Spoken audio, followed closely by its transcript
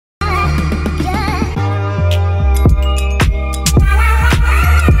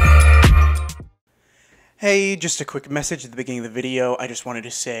Hey, just a quick message at the beginning of the video. I just wanted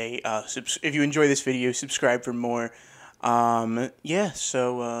to say, if you enjoy this video, subscribe for more.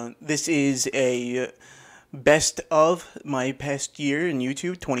 This is a best of my past year in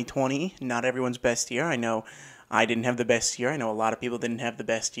YouTube, 2020. Not everyone's best year. I know I didn't have the best year. I know a lot of people didn't have the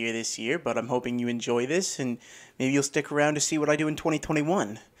best year this year, but I'm hoping you enjoy this, and maybe you'll stick around to see what I do in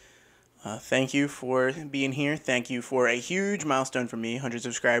 2021. Thank you for being here. Thank you for a huge milestone for me, 100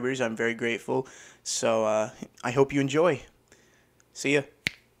 subscribers. I'm very grateful. So, I hope you enjoy. See ya.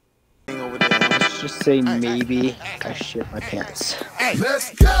 Let's just say maybe I shit my pants. Hey,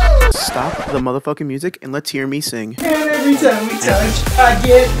 let's go! Stop the motherfucking music and let's hear me sing. And every time we touch, I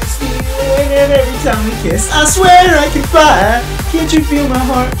get this feeling. And every time we kiss, I swear I can fly. Can't you feel my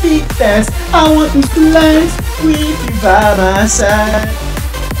heart beat fast? I want these blue lines with you by my side.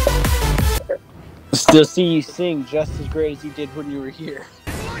 Still see you sing just as great as you did when you were here.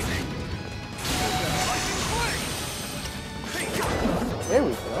 There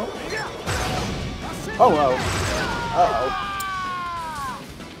we go. Hello. Uh-oh.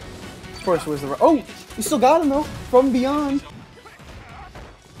 Of course, where's the... Oh! You still got him, though. From beyond.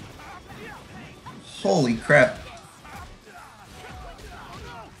 Holy crap.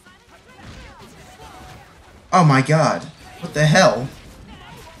 Oh my god. What the hell?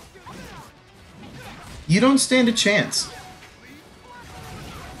 You don't stand a chance.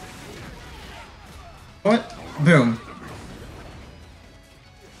 What? Boom.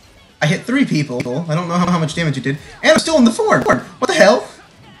 I hit 3 people. I don't know how much damage you did. And I'm still in the form! What the hell?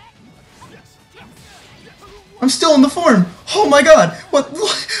 I'm still in the form! Oh my god! What?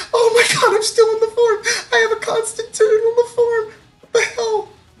 Oh my god, I'm still in the form! I have a constant turn on the form! What the hell?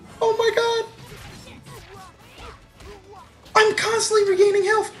 Oh my god! I'm constantly regaining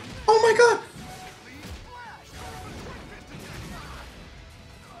health! Oh my god!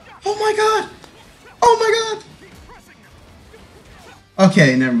 Oh my god! Oh my god!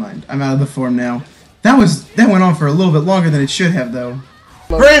 Okay, never mind. I'm out of the form now. That went on for a little bit longer than it should have, though.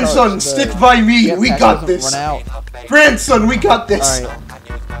 Grandson, stick by me! We got this! Grandson, we got this! Alright.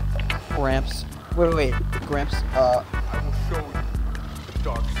 Gramps. Wait. Gramps, I will show you the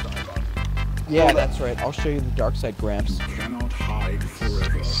dark side. yeah, that's right. I'll show you the dark side, Gramps. Cannot hide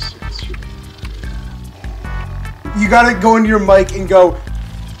forever. You gotta go into your mic and go,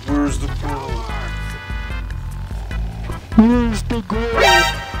 where's the girl? Where's the girl?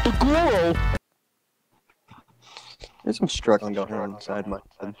 The girl! There's some struggling going on inside my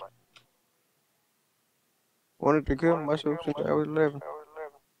head. Wanted to kill myself since I was 11.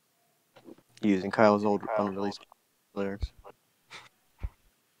 Using Kyle's old unreleased lyrics.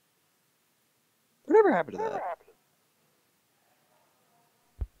 Whatever happened to that?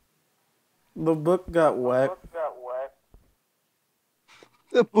 The book got wet.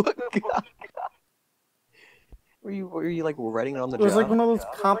 The book got... Were you like writing it on the job? It was like one of those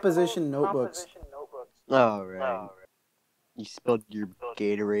composition notebooks. Oh, right. You spilled your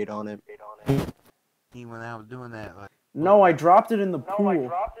Gatorade on it. He went out doing that. Like, No, I dropped it in the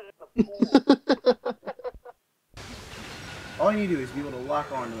pool. All you need to do is be able to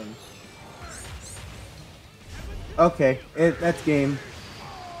lock onto them. Okay, that's game.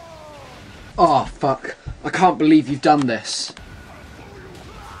 Oh, fuck. I can't believe you've done this.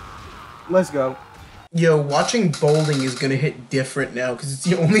 Let's go. Yo, watching bowling is gonna hit different now, because it's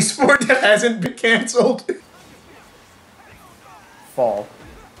the only sport that hasn't been cancelled. Fall.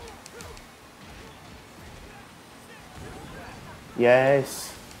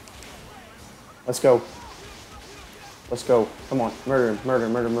 Yes. Let's go. Let's go. Come on. Murder him.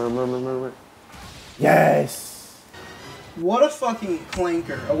 Murder. Yes! What a fucking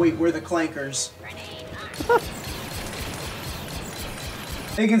clanker. Oh wait, we're the clankers.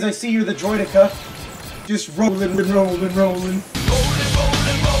 Higgins, I see you're the droidica. Just rolling.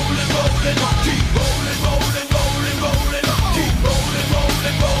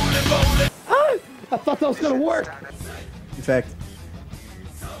 I thought that was gonna work. In fact.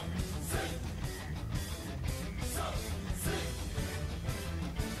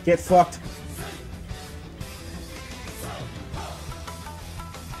 Get fucked.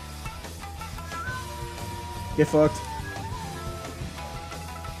 Get fucked.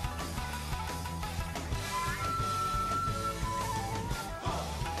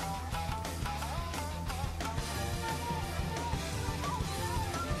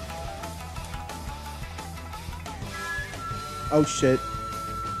 Oh shit.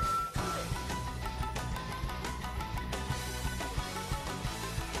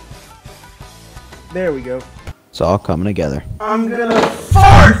 There we go. it's all coming together. I'm gonna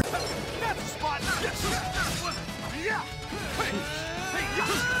fart!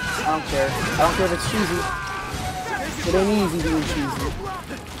 I don't care. don't care if it's cheesy. It ain't easy being cheesy.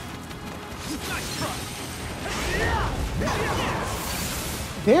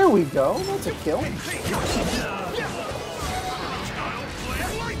 There we go. That's a kill.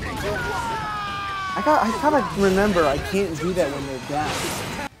 I gotta remember I can't do that when they're down.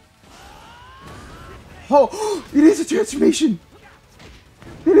 Oh, it is a transformation.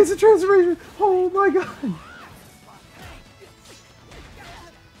 It is a transformation. Oh my god.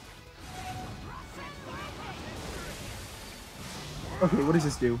 Okay, what does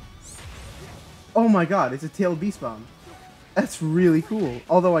this do? Oh my god, it's a tailed beast bomb. That's really cool.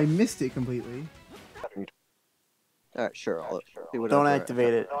 Although I missed it completely. Alright, sure. I'll do whatever. Don't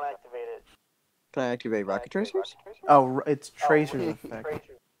activate it. Can I activate rocket tracers? Oh, it's Tracer's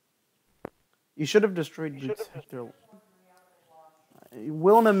effect. You should have destroyed their...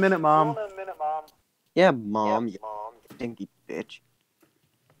 Will in a minute, Mom. Yeah, Mom, you dinky bitch.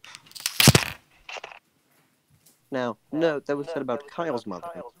 Now, note that was said about Kyle's mother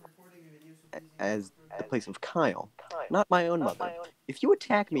as the place of Kyle, not my own mother. If you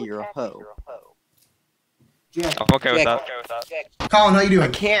attack me, you're a hoe. Jack. I'm okay with that. Colin, how you doing?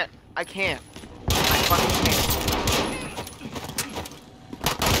 I can't. I fucking can't.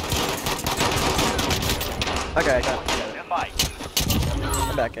 Okay, I got it.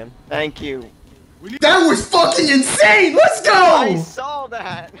 I'm back in. Thank you. That was fucking insane! Let's go! I saw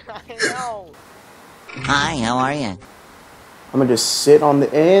that. I know. Hi, how are you? I'm gonna just sit on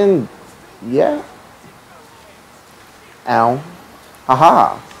the end. Yeah. Ow.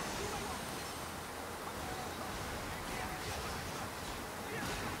 Haha.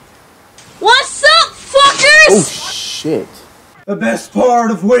 What's up, fuckers? Oh shit. The best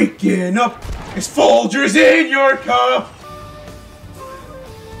part of waking up is Folgers in your cup.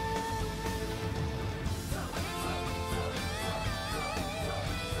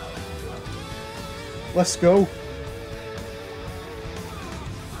 Let's go.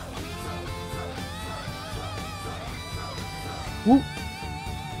 Whoop.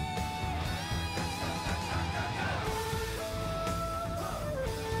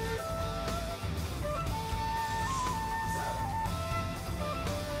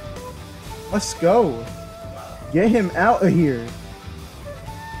 Let's go. Get him out of here.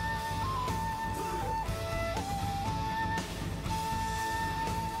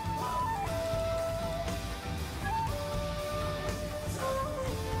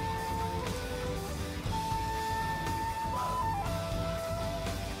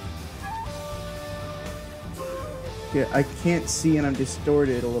 Yeah, I can't see and I'm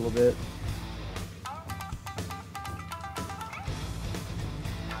distorted a little bit.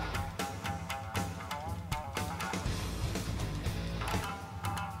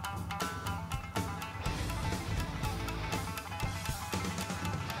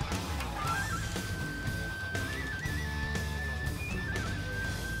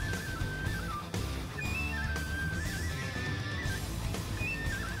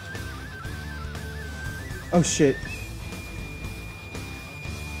 Oh shit.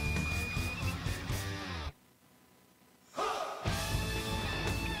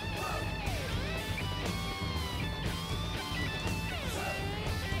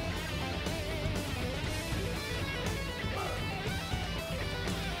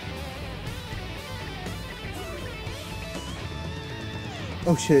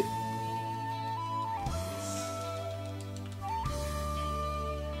 Oh shit.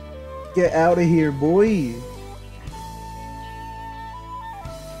 Get out of here, boy.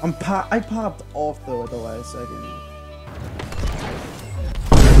 I popped off though at the last second.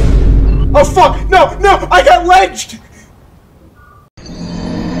 Oh fuck! No! No! I got ledged!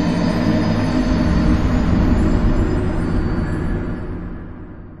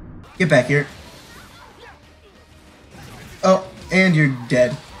 Get back here. Oh, and you're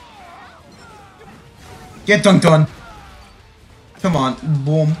dead. Get dunked on. Come on,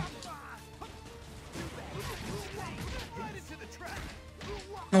 boom.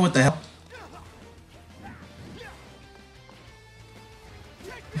 Oh, what the hell?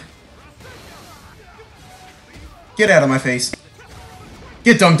 Get out of my face.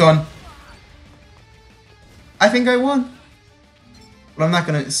 Get dunked on. I think I won. But I'm not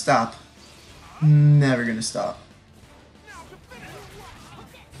gonna stop. Never gonna stop.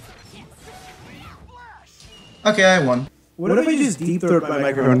 Okay, I won. What if I just deep throat my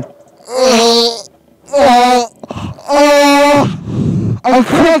microphone? I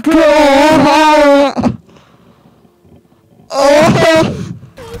fucking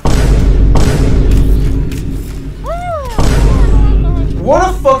What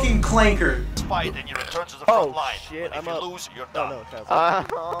a fucking clanker! fight and you return to the front line. Shit, But if you lose, you're done. No, Kyle.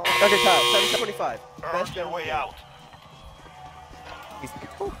 Okay, Kyle, 725. Earn your way out.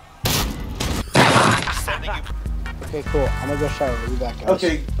 Sending you. Okay, cool. I'm gonna go shower. We'll be back, guys.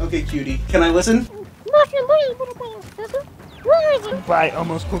 Okay, cutie. Can I listen? Buy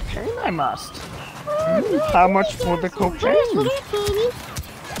almost cocaine, I must. How much for the cocaine?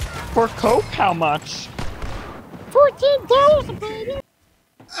 For coke, how much? $14, baby.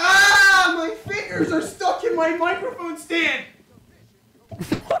 Ah, my fingers are stuck in my microphone stand.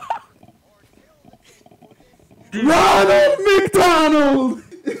 Ronald McDonald.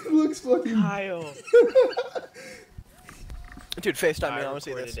 It looks fucking. Kyle. Dude, FaceTime me. I want to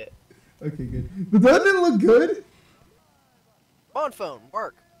see this. Okay, good. But that didn't look good. On phone,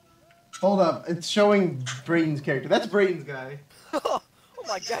 work. Hold up, it's showing Brayden's character. That's Brayden's guy. Oh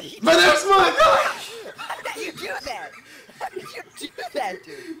my god. But that's my guy! How did you do that? How did you do that,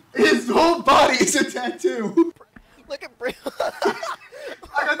 dude? His whole body is a tattoo. Look at Bray. I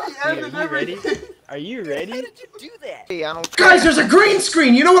got the end and everything. Are you ready? How did you do that? Hey, I don't Guys, there's a green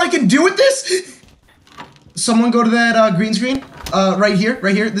screen. You know what I can do with this? Someone go to that green screen. Right here,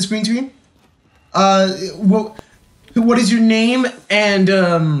 this green screen. What is your name and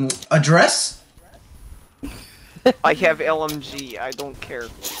address? I have LMG. I don't care.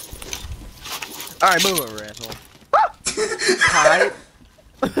 Alright, move over, asshole. Hi.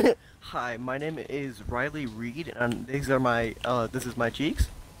 Hi, my name is Riley Reed, and these are my this is my cheeks.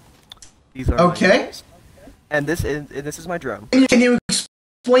 These are my nails. And this is my drum. Can you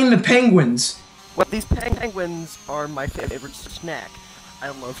explain the penguins? Well, these penguins are my favorite snack. I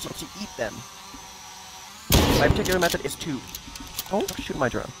love to eat them. My particular method is to... Oh, shoot my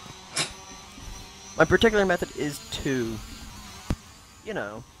drum. My particular method is to... You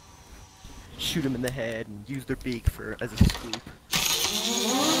know... Shoot them in the head and use their beak as a scoop.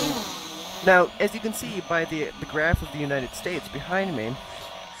 Now, as you can see by the graph of the United States behind me,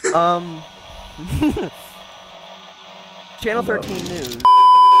 Channel 13 News.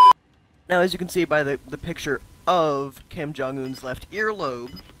 Now, as you can see by the picture of Kim Jong-un's left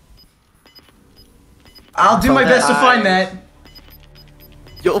earlobe, I'll do my best to find that.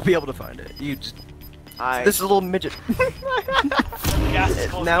 you'll be able to find it. You just... This is a little midget.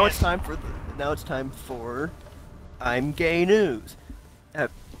 Now it's time for I'm gay news.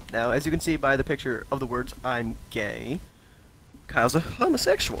 Now, as you can see by the picture of the words I'm gay, Kyle's a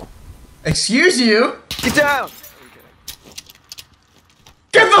homosexual. Excuse you? Get down!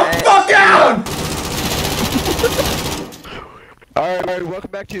 Get the fuck down! Alright,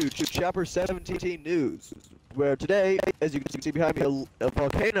 welcome back to Chopper 17 News, where today, as you can see behind me, a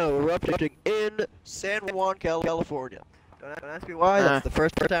volcano erupting in San Juan, California. Don't ask me why, that's the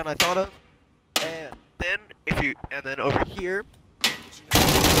first town I thought of. And then over here...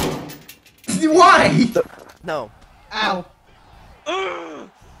 Why? No. Ow. Ow.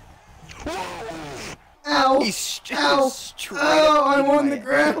 Ow, I'm on the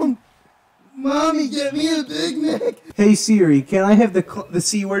ground. Mommy, get me a Big Mac. Hey Siri, can I have the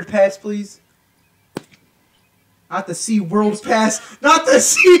C word pass, please? Not the C World pass. Not the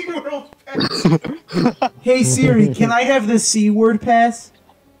C World pass. Hey Siri, can I have the C word pass?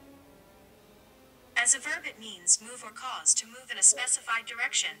 As a verb, it means move or cause to move in a specified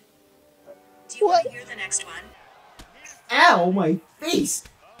direction. Do you want to hear the next one? Ow, my face.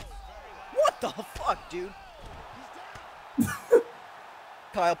 What the fuck, dude?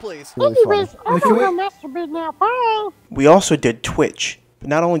 Kyle, please. Anyways, I'm gonna masturbate now. Bye. We also did Twitch. But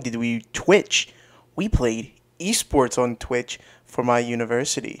not only did we Twitch, we played esports on Twitch for my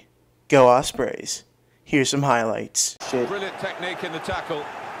university. Go Ospreys. Here's some highlights. Brilliant technique in the tackle.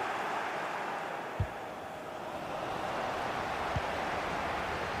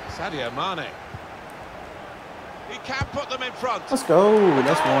 Sadio Mane. He can put them in front. Let's go.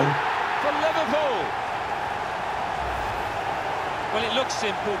 That's one. For Liverpool. Well, it looks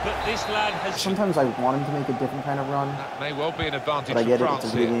simple, but this lad has... Sometimes I want him to make a different kind of run. That may well be an advantage But I for get it, France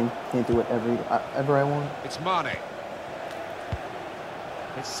it's a video here. game. Can't do it ever I want. It's Mane.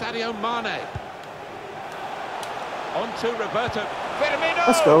 It's Sadio Mane. On to Roberto Firmino.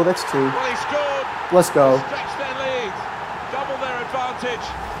 Let's go, that's two. Well, he scored. Let's go. Stretch their lead. Double their advantage.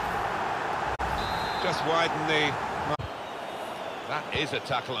 Just widen the... That is a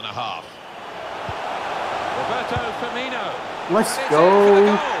tackle and a half. Roberto Firmino. Let's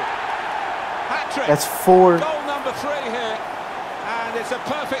go. Hat-trick. That's four. Goal number 3 here. And it's a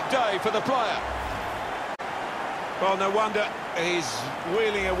perfect day for the player. Well, no wonder he's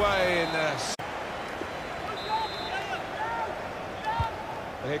wheeling away in...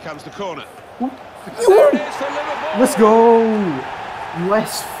 Here comes the corner. There it is for Liverpool. Let's go.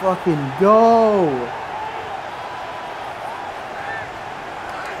 Let's fucking go.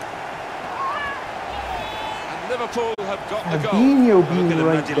 Liverpool have got the goal. Fabinho being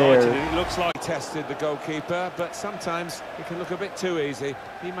right there. It looks like he tested the goalkeeper, but sometimes it can look a bit too easy.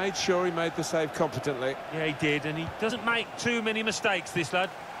 He made sure he made the save competently. Yeah, he did, and he doesn't make too many mistakes, this lad.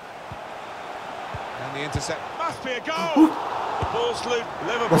 And the intercept must be a goal. The ball's loose.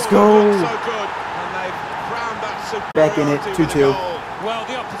 Liverpool Let's go. look so good, and they've crowned that superiority. Back in it, 2-2. Well,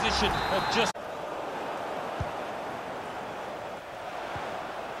 the opposition have just...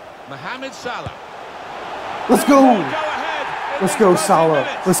 Mohamed Salah. Let's go! Let's go,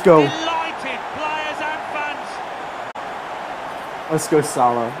 Salah. Let's go. Delighted players and fans. Let's go,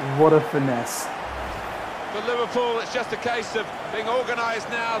 Salah. What a finesse. For Liverpool, it's just a case of being organised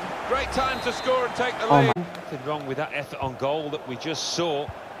now. Great time to score and take the lead. Nothing wrong with that effort on goal that we just saw,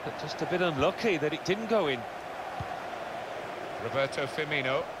 but just a bit unlucky that it didn't go in. Roberto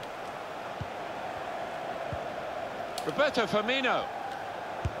Firmino. Roberto Firmino.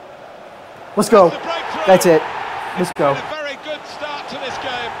 Let's go. That's it. Let's go. A very good start to this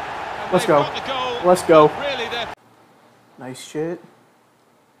game. Let's go. Let's go. Really, nice shit.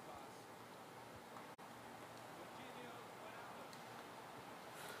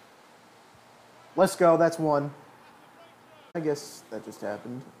 Let's go. That's one. I guess that just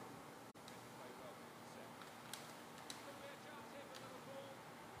happened.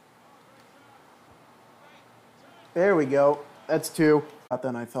 There we go. That's two. Not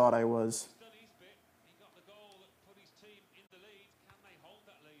than I thought I was.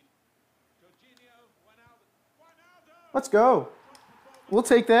 Let's go. We'll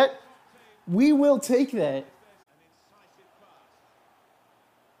take that. We will take that.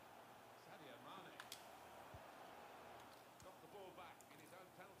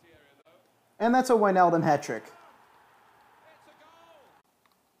 And that's a Wijnaldum hat trick.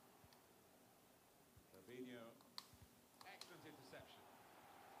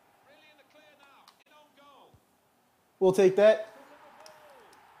 We'll take that.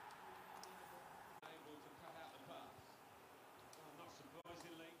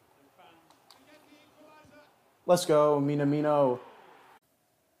 Let's go, Minamino.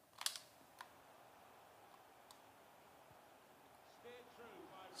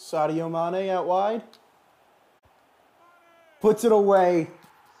 Sadio Mane out wide. Puts it away.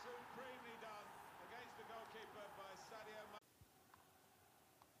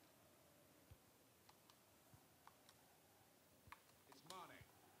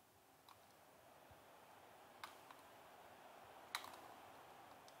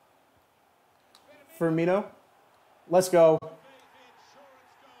 Firmino. Let's go.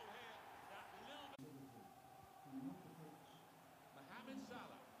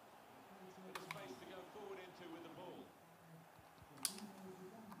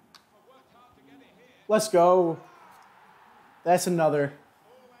 Let's go. That's another.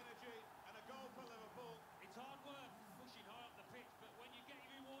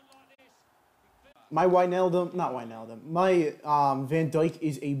 My Wijnaldum, not Wijnaldum, my Van Dijk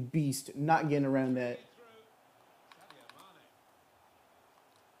is a beast. Not getting around that.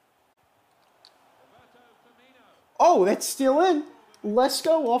 Oh, that's still in. Let's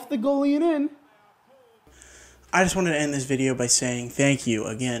go off the goalie and in. I just wanted to end this video by saying thank you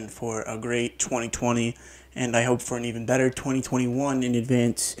again for a great 2020, and I hope for an even better 2021 in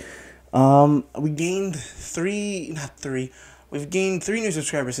advance. We've gained three new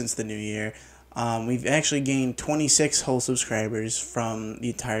subscribers since the new year. We've actually gained 26 whole subscribers from the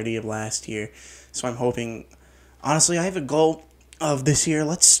entirety of last year. So I'm hoping, honestly, I have a goal of this year.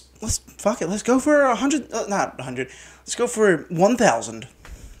 Let's fuck it. Let's go for 100, not 100. Let's go for 1,000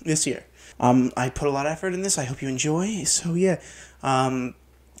 this year. I put a lot of effort in this. I hope you enjoy. So yeah,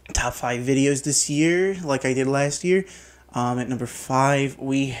 top 5 videos this year, like I did last year. At number 5,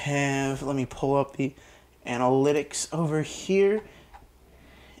 we have, let me pull up the analytics over here.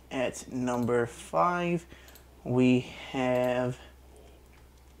 At number 5, we have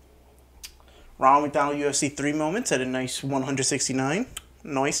Ronald McDonald UFC 3 moments at a nice 169.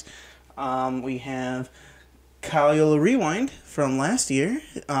 Nice. We have Kyleyolo Rewind from last year,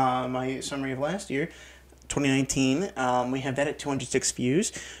 my summary of last year, 2019. We have that at 206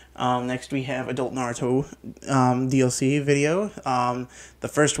 views. Next we have Adult Naruto DLC video, the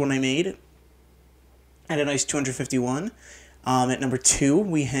first one I made, at a nice 251. At number 2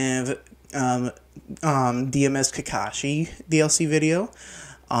 we have DMS Kakashi DLC video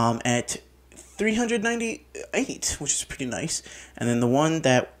at 398, which is pretty nice. And then the one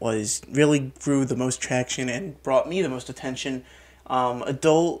that really grew the most traction and brought me the most attention,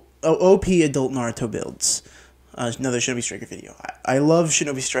 OP Adult Naruto builds. another Shinobi Striker video. I love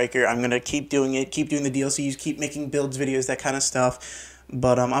Shinobi Striker. I'm gonna keep doing it, keep doing the DLCs, keep making builds videos, that kind of stuff.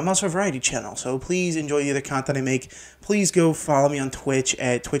 But I'm also a variety channel, so please enjoy the other content I make. Please go follow me on Twitch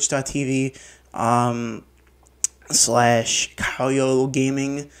at twitch.tv / Kyleyolo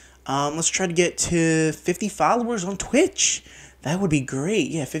Gaming. Let's try to get to 50 followers on Twitch. That would be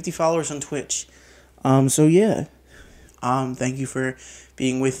great. Yeah, 50 followers on Twitch. So yeah. Thank you for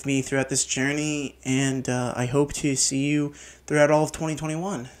being with me throughout this journey, and I hope to see you throughout all of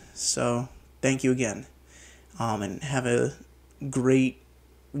 2021. So thank you again. And have a great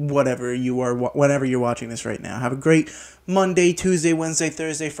whenever you're watching this right now. Have a great Monday, Tuesday, Wednesday,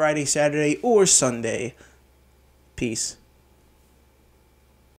 Thursday, Friday, Saturday, or Sunday. Peace.